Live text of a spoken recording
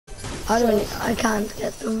I can't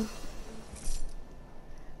get them.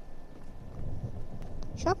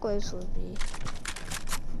 Shockwaves would be.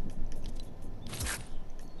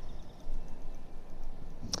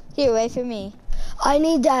 Here, wait for me. I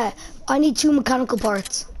need 2 mechanical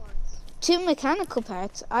parts. 2 mechanical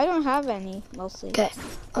parts? I don't have any, mostly. Okay,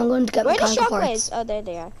 I'm going to get Where are the mechanical shockwaves? parts. Oh, there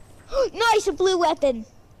they are. Nice, a blue weapon.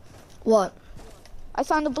 What? I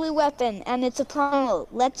found a blue weapon, and it's a primal.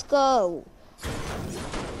 Let's go.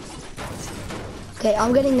 Okay,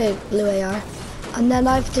 I'm getting the blue AR. And then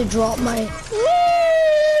I have to drop my...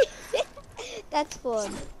 That's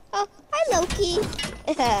fun. Oh, hi Loki.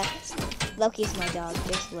 Loki's my dog,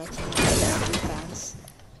 just to let you know. Fans.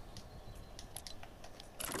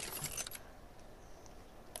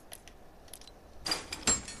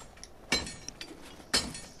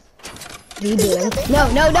 What are you doing? No!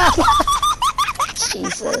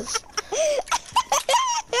 Jesus.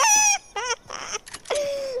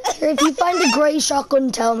 Here, if you find a grey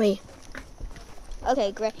shotgun, tell me.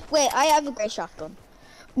 Okay, great. Wait, I have a grey shotgun.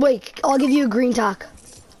 Wait, I'll give you a green tack.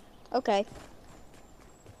 Okay.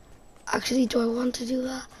 Actually, do I want to do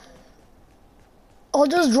that? I'll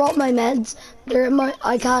just drop my meds. They're in my...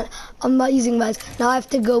 I'm not using meds. Now I have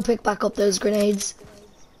to go pick back up those grenades.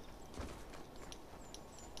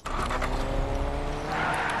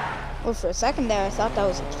 Well, for a second there, I thought that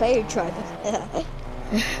was a player driving.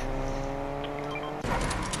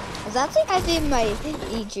 That's like I did my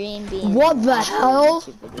dream being. What the hell?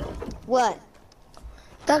 What?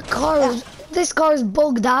 That car is... This car is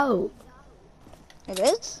bugged out. It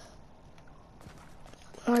is?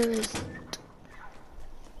 Where is it?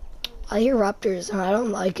 I hear raptors and I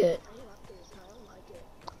don't like it.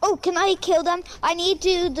 Oh, can I kill them? I need to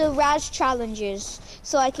do the Raz challenges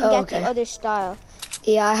so I can get the other style.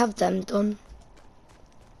 Yeah, I have them done.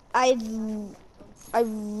 I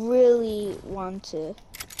really want to.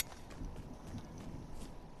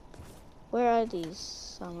 Where are these?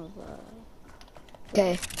 Some of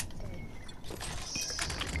Okay.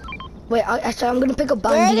 Wait, actually, I'm gonna pick up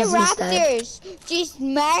bandies instead. Where are the raptors? Just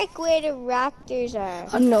mark where the raptors are.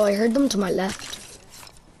 I don't know, I heard them to my left.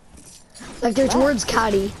 Like they're towards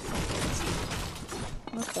Caddy.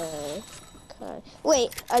 Okay.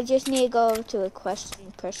 Wait, I just need to go over to a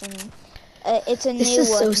question person. It's a new one. This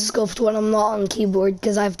is so scuffed when I'm not on keyboard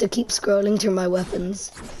because I have to keep scrolling through my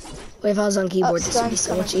weapons. Wait, if I was on keyboard, this would be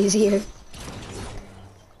so much easier.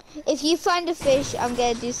 If you find a fish, I'm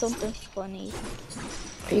gonna do something funny.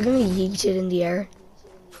 Are you gonna yeet it in the air?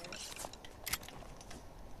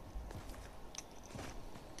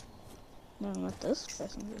 No, not this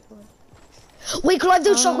person before. Wait, can I have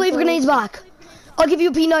those shockwave grenades back? I'll give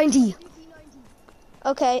you a P90.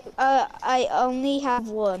 Okay, I only have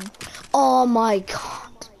one. Oh my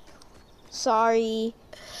god. Sorry.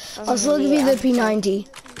 I'll still give you the P90.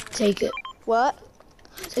 Take it. What?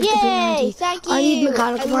 Take Yay! the P90. Thank you. I need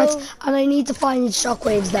mechanical parts, and I need to find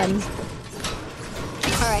shockwaves then.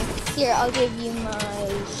 Alright, here, I'll give you my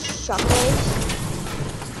shockwaves.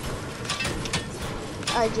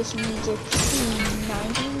 I just need your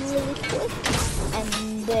P90 really quick. And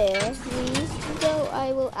there we go.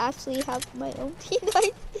 I will actually have my own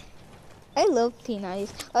P90. I love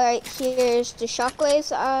P90s. Alright, here's the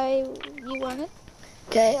shockwaves you wanted.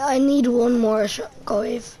 Okay, I need one more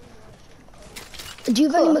shockwave. Do you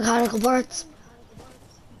have any mechanical parts?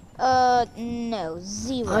 No,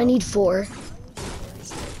 0. I need 4.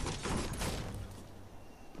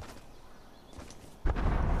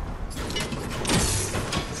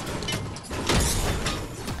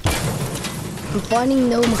 I'm finding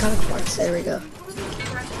no mechanical parts. There we go.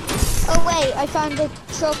 Oh wait, I found a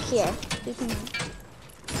truck here. We can...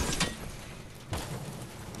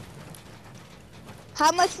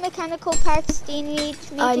 How much mechanical parts do you need me to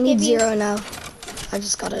give you? I need 0 now. I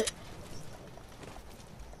just got it.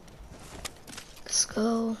 Let's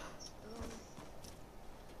go.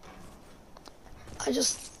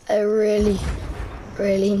 I really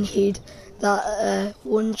need that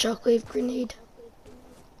one shockwave grenade.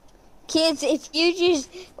 Kids, if you just,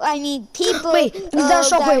 I mean, people. Wait, is that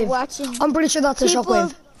a shockwave? Watching, I'm pretty sure that's a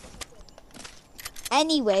shockwave.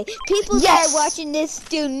 Anyway, people that are watching this,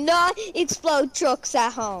 do not explode trucks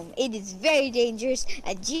at home. It is very dangerous,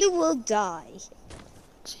 and you will die.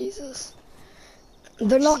 Jesus.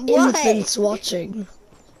 They're not infants watching.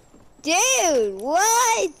 Dude,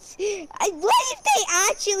 what? What if they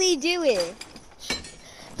actually do it?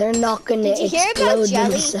 They're not gonna explode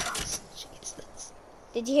themselves. Jesus.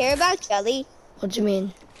 Did you hear about Jelly? What do you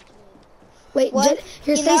mean? Wait,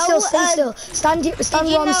 here, stay still. Stand here, stand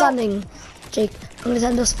where I'm standing. Jake, I'm gonna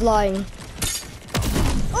send us flying.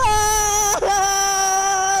 Oh!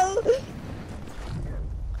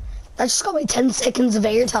 That just got me 10 seconds of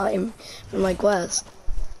airtime in my quest.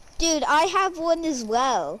 Dude, I have one as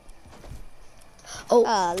well.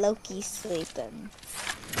 Oh, Loki's sleeping.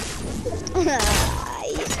 He's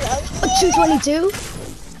so 222?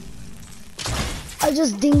 I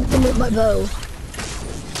just dinked him with my bow.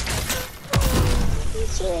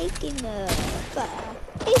 He's waking up.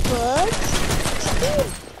 Hey, Bugs.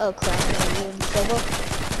 Oh crap, are you in trouble?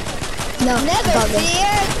 No, Never got this.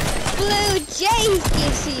 fear! Blue Jays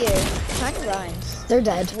gives here. Kind of rhymes. They're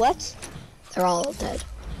dead. What? They're all dead.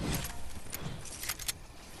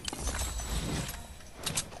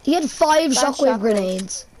 He had 5 shockwave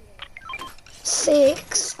grenades.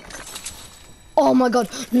 6. Oh my god,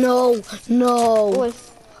 no, no.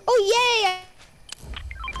 Oh yay!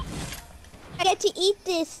 I get to eat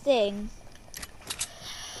this thing.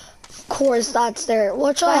 Of course, that's there.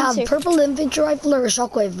 What should I have? Fancy. Purple infantry rifle or a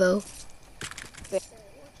shockwave bow?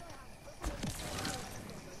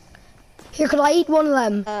 Here, could I eat one of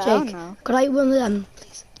them, I don't Jake? know. Could I eat one of them,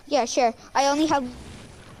 please? Yeah, sure. I only have.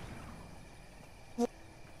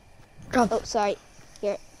 Drop. Oh, sorry.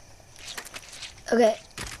 Here. Okay.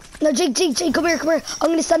 No, Jake, come here, come here. I'm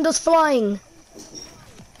gonna send us flying.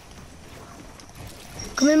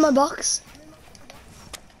 Come in my box.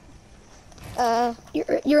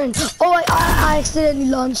 You're in. Oh, I accidentally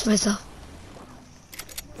launched myself.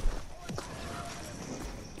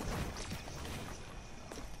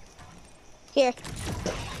 Here.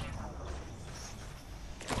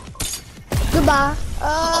 Goodbye.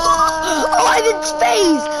 Oh, I'm in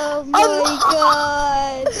space. Oh my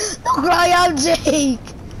god. Don't cry out, Jake.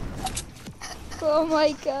 Oh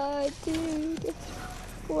my god, dude.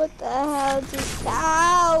 What the hell just.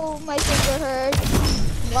 Ow! My finger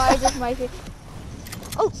hurts. Why does my finger.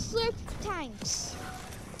 Oh, slurp tanks.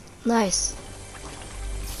 Nice.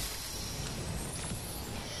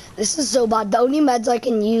 This is so bad. The only meds I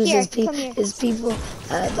can use Here, is, come here. people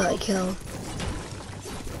that I kill.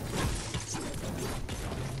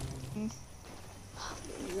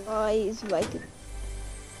 Why is my.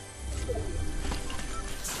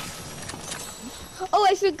 Oh,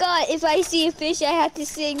 I forgot. If I see a fish, I have to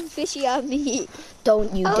sing "Fishy on Me."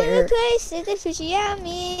 Don't you Oh, dare. the place is a fishy on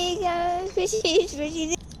me. Fishy,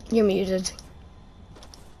 fishy. You're muted.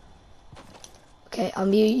 Okay, I'll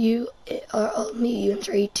mute you. I'll mute you in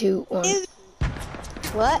 3, 2, 1.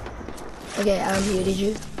 What? Okay, I muted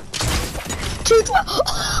you.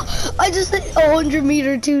 212. I just hit 100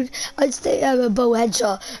 meter. I just have a bow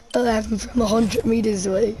headshot from 100 meters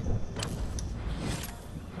away.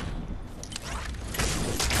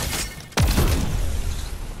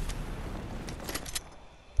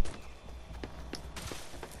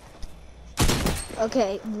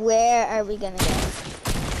 Okay, where are we gonna go?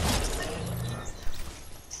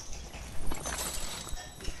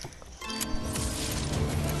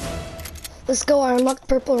 Let's go. I unlocked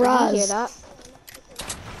purple Did you hear Raz. that?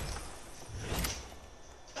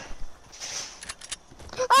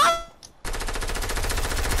 Ah!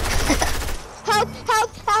 Help!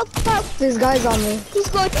 Help! Help! Help! There's guys on me. He's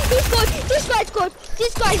good. He's good. This guy's good.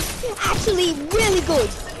 This guy's actually really good.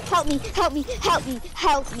 Help me. Help me. Help me.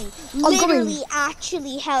 Help me. I'm coming. Literally,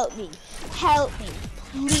 actually help me. Help me.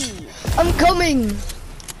 Please. I'm coming.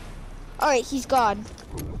 Alright, he's gone.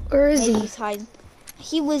 Where is Maybe he? he's hiding.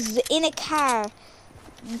 He was in a car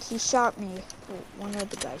and he shot me. Well, one of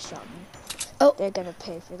the guys shot me. Oh. They're gonna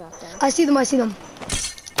pay for that though. I see them. I see them.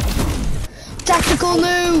 Tactical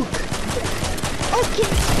nuke. Oh,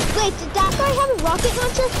 wait, did that guy have a rocket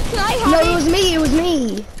launcher? Can I have No, it? it was me. It was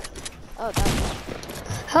me. Oh, that's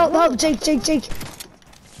Help! Help! Jake!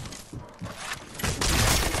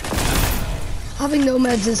 Having no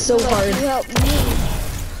meds is so hard. You help me.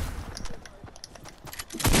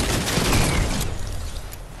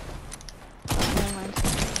 Oh, never mind.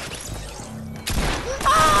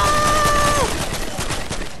 Ah!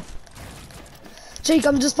 Jake,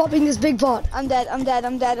 I'm just popping this big pot. I'm dead.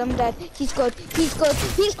 He's good.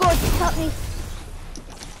 Help me.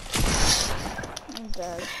 I'm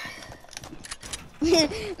dead.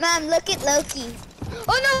 Mom, look at Loki.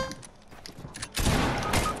 Oh no!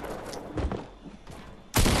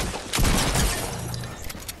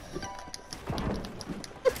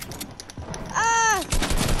 Ah!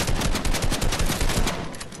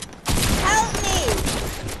 Help me!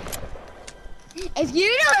 If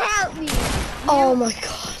you don't help me, Oh my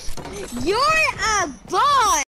god. you're a bot!